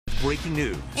breaking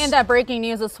news. And that breaking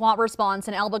news, a SWAT response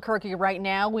in Albuquerque right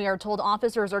now. We are told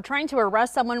officers are trying to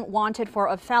arrest someone wanted for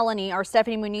a felony. Our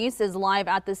Stephanie Muniz is live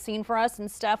at the scene for us. And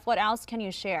Steph, what else can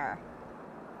you share?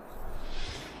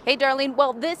 Hey, Darlene.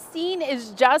 Well, this scene is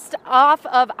just off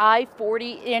of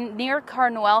I-40 near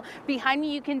Carnuel. Behind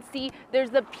me, you can see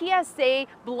there's the PSA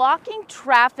blocking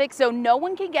traffic so no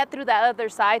one can get through the other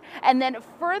side. And then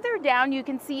further down, you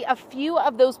can see a few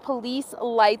of those police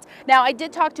lights. Now, I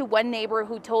did talk to one neighbor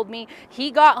who told me he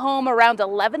got home around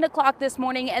 11 o'clock this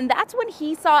morning, and that's when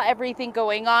he saw everything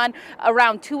going on.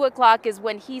 Around 2 o'clock is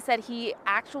when he said he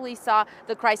actually saw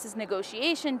the crisis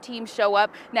negotiation team show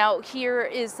up. Now, here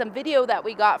is some video that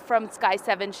we got from Sky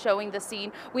 7 showing the scene.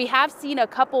 We have seen a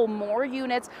couple more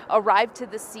units arrive to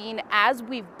the scene as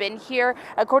we've been here.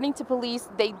 According to police,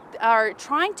 they are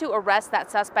trying to arrest that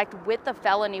suspect with the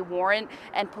felony warrant,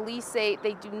 and police say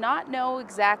they do not know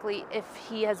exactly if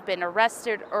he has been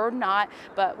arrested or not,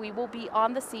 but we will be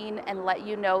on the scene and let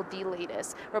you know the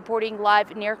latest. Reporting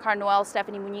live near Carnuel,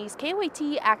 Stephanie Muniz,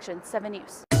 KOAT Action 7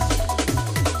 News.